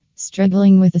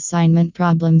Struggling with assignment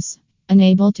problems?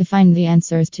 Unable to find the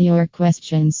answers to your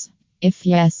questions? If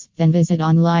yes, then visit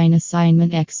Online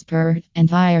Assignment Expert and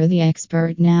hire the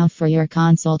expert now for your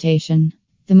consultation.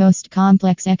 The most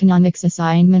complex economics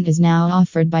assignment is now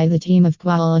offered by the team of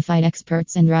qualified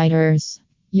experts and writers.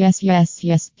 Yes, yes,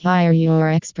 yes. Hire your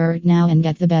expert now and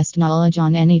get the best knowledge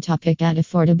on any topic at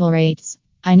affordable rates.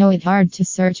 I know it's hard to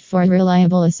search for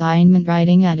reliable assignment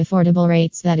writing at affordable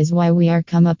rates. That is why we are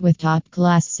come up with top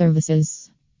class services.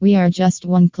 We are just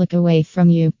one click away from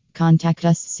you. Contact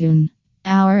us soon.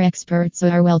 Our experts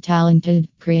are well talented,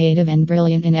 creative, and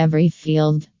brilliant in every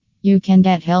field. You can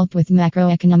get help with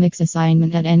macroeconomics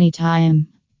assignment at any time.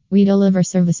 We deliver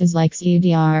services like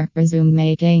CDR, resume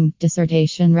making,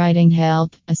 dissertation writing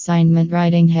help, assignment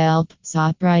writing help,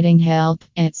 SOP writing help,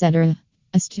 etc.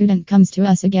 A student comes to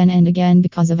us again and again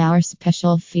because of our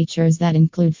special features that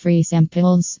include free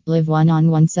samples, live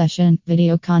one-on-one session,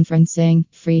 video conferencing,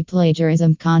 free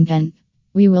plagiarism content.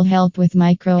 We will help with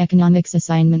microeconomics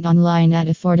assignment online at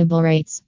affordable rates.